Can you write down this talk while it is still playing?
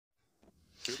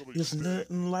It's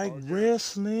nothing like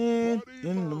wrestling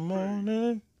in the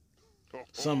morning.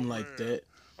 Something like that.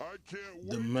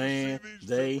 The man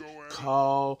they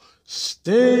call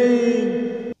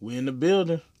Sting. We in the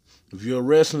building. If you're a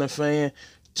wrestling fan,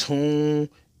 tune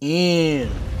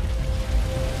in.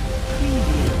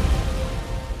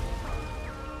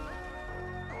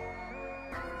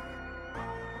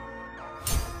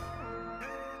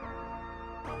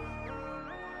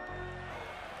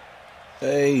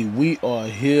 Hey, we are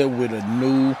here with a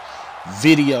new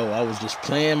video. I was just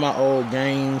playing my old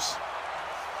games.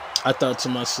 I thought to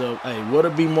myself, hey, what'll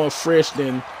be more fresh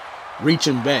than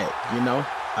reaching back, you know?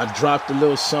 I dropped a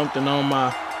little something on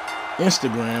my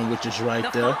Instagram, which is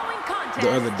right there, the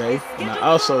other day. And I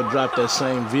also dropped that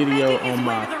same video on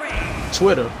my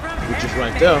Twitter, which is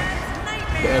right there,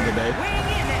 the other day.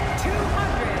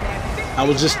 I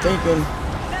was just thinking,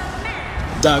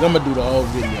 dog, I'm gonna do the whole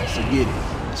video, forget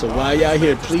it. So while y'all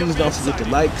here, please don't forget to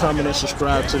like, comment, and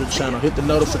subscribe to the channel. Hit the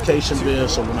notification bell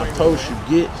so when I post,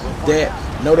 you get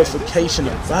that notification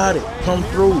about it. Come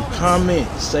through, comment,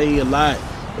 say a lot.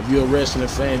 If you're a wrestling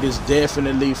fan, this is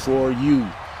definitely for you.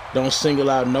 Don't single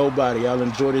out nobody. I'll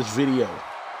enjoy this video.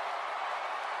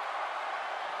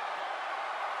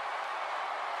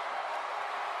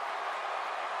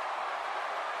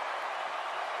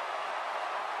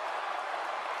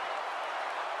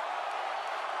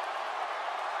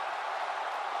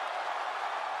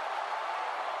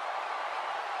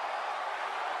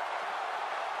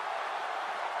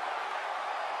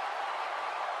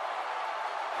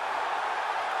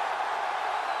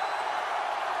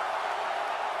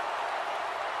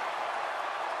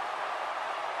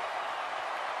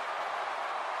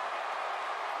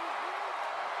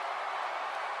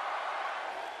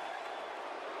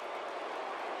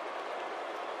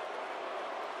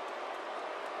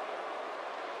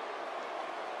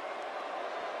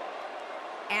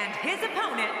 And his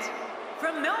opponent,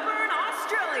 from Melbourne,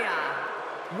 Australia,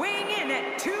 weighing in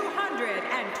at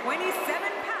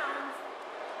 227 pounds.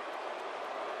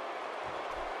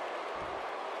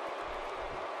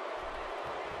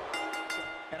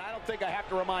 And I don't think I have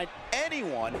to remind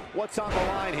anyone what's on the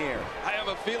line here. I have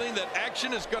a feeling that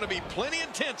action is going to be plenty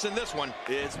intense in this one.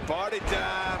 It's party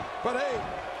time. But hey,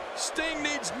 Sting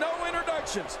needs no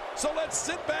introductions, so let's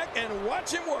sit back and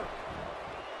watch him work.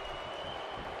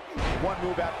 One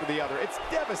move after the other. It's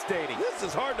devastating. This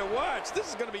is hard to watch. This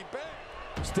is going to be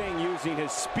bad. Sting using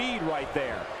his speed right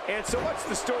there. And so what's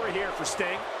the story here for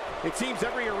Sting? It seems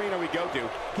every arena we go to,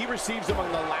 he receives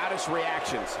among the loudest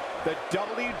reactions. The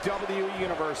WWE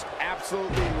Universe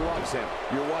absolutely loves him.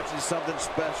 You're watching something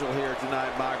special here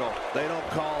tonight, Michael. They don't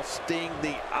call Sting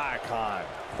the icon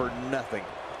for nothing.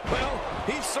 Well,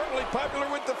 he's certainly popular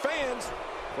with the fans,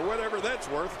 for whatever that's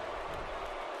worth.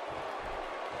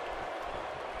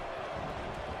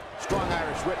 Strong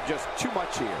Irish whip, just too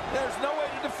much here. There's no way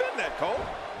to defend that, Cole.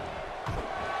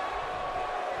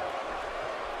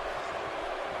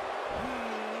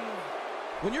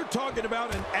 When you're talking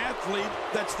about an athlete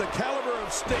that's the caliber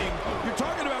of Sting, you're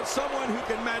talking about someone who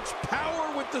can match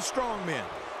power with the strongmen,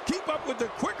 keep up with the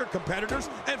quicker competitors,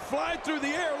 and fly through the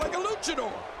air like a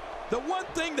luchador. The one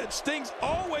thing that Sting's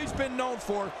always been known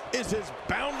for is his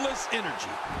boundless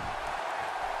energy.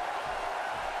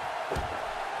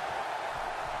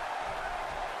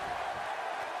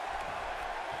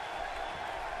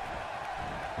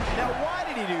 Now, why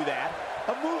did he do that?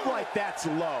 A move like that's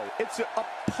low. It's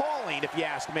appalling, if you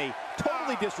ask me.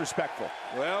 Totally disrespectful.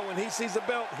 Well, when he sees a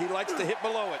belt, he likes to hit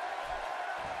below it.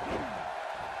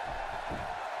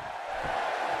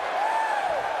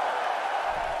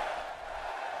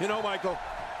 You know, Michael,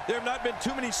 there have not been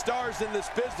too many stars in this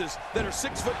business that are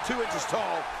 6 foot 2 inches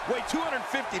tall, weigh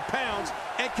 250 pounds,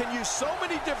 and can use so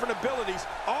many different abilities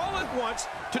all at once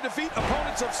to defeat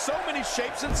opponents of so many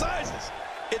shapes and sizes.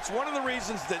 It's one of the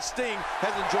reasons that Sting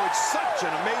has enjoyed such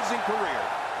an amazing career.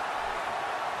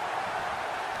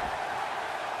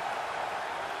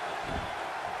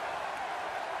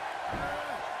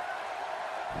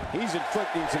 He's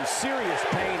inflicting some serious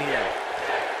pain here.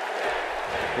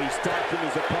 He's stalking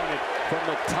his opponent from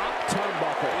the top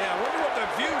turnbuckle. Yeah, I wonder what the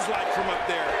view's like from up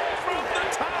there. From the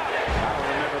top! I don't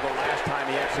remember the last time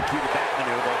he executed that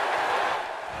maneuver.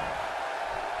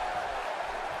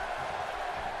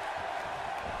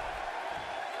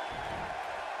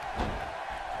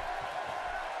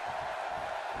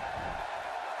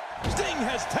 Sting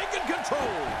has taken control.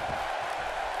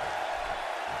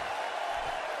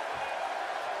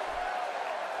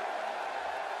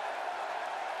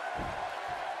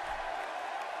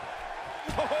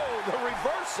 Oh, the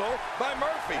reversal by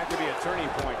Murphy. That could be a turning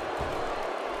point.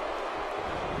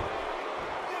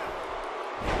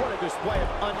 What a display of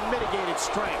unmitigated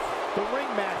strength. The ring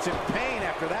mat's in pain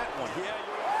after that one. Yeah.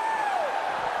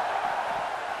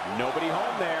 Nobody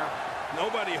home there.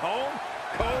 Nobody home?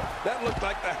 Cole, that looked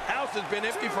like the house has been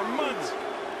empty for months.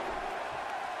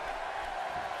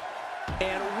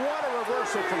 And what a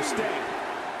reversal from Sting.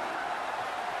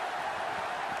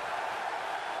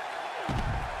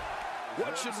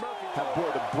 What should Murphy have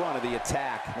bore the brunt of the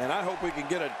attack? And I hope we can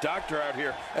get a doctor out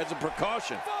here as a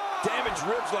precaution. Damaged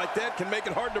ribs like that can make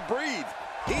it hard to breathe.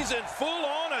 He's in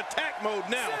full-on attack mode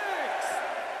now.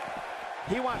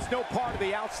 He wants no part of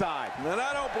the outside. And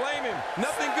I don't blame him.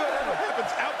 Nothing good ever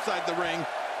happens outside the ring.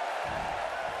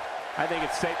 I think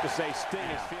it's safe to say Sting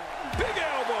is feeling... Big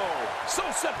elbow! So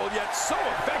simple yet so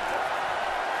effective.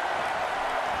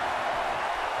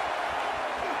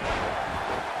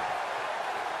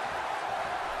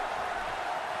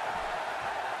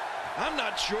 I'm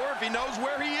not sure if he knows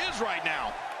where he is right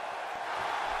now.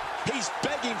 He's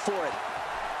begging for it.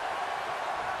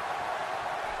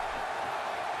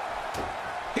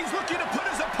 He's looking to put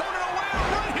his opponent away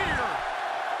right here.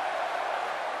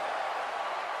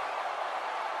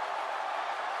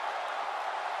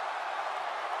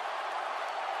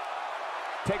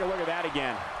 Take a look at that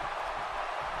again.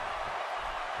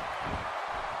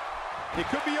 It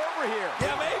could be over here.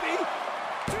 Yeah, maybe.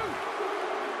 2,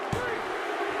 3.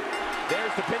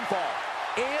 There's the pinfall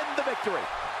and the victory.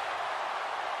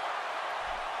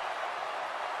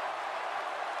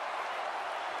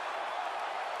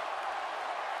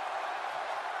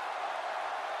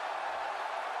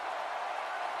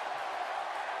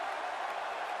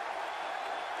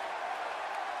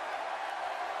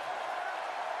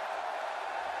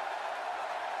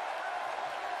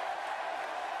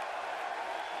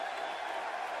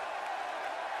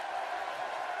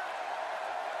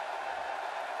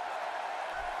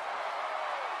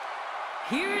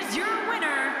 Here's your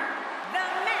winner, the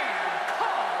man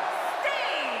called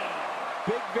Sting.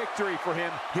 Big victory for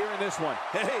him here in this one.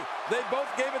 Hey, they both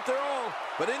gave it their all,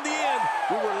 but in the end,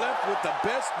 we were left with the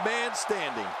best man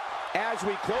standing. As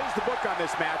we close the book on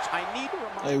this match, I need to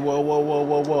remind... Hey,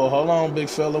 whoa. Hold on, big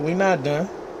fella. We not done.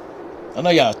 I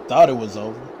know y'all thought it was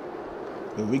over,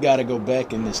 but we got to go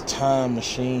back in this time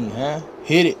machine, huh?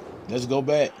 Hit it. Let's go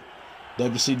back.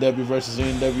 WCW versus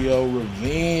NWO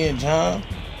Revenge, huh?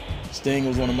 Sting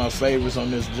was one of my favorites on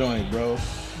this joint, bro.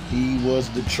 He was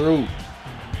the truth.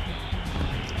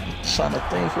 I'm trying to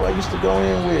think who I used to go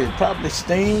in with. Probably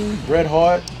Sting, Bret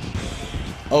Hart,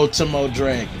 Ultimo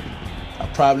Dragon. I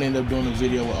probably end up doing a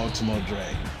video with Ultimo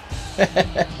Dragon.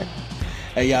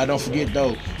 Hey, y'all, don't forget,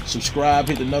 though, subscribe,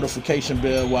 hit the notification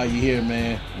bell while you're here,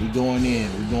 man. We going in,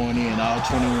 all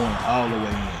 21, all the way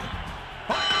in.